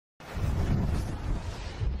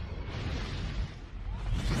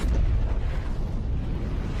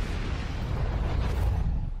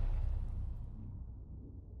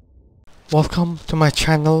Welcome to my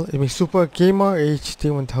channel, it's me Super Gamer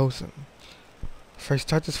HD 1000. Before I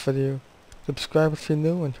start this video, subscribe if you're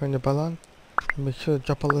new and turn the bell on. And make sure to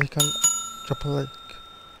drop a like. The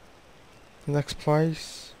next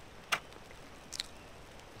prize.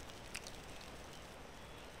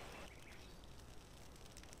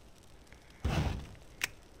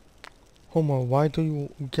 Homer, why do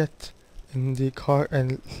you get in the car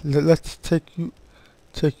and let's take you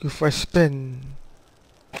for a spin?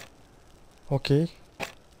 Okay.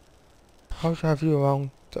 How to have you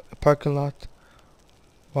around the parking lot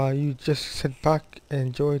while you just sit back and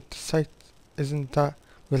enjoy the sight? Isn't that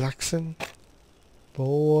relaxing?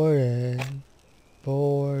 Boring.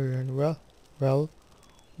 Well,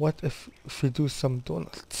 what if we do some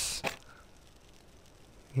donuts?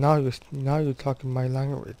 Now you're talking my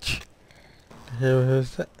language.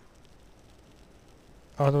 Here's it.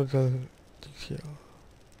 Auto detail.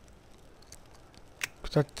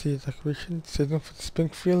 Start the decoration. Signal for the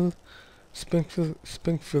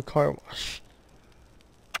Springfield car wash.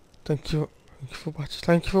 Thank you for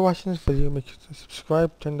watching this video. Make sure to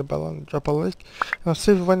subscribe, turn the bell on, drop a like, and I'll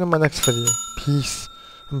see you in my next video. Peace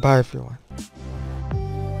and bye everyone.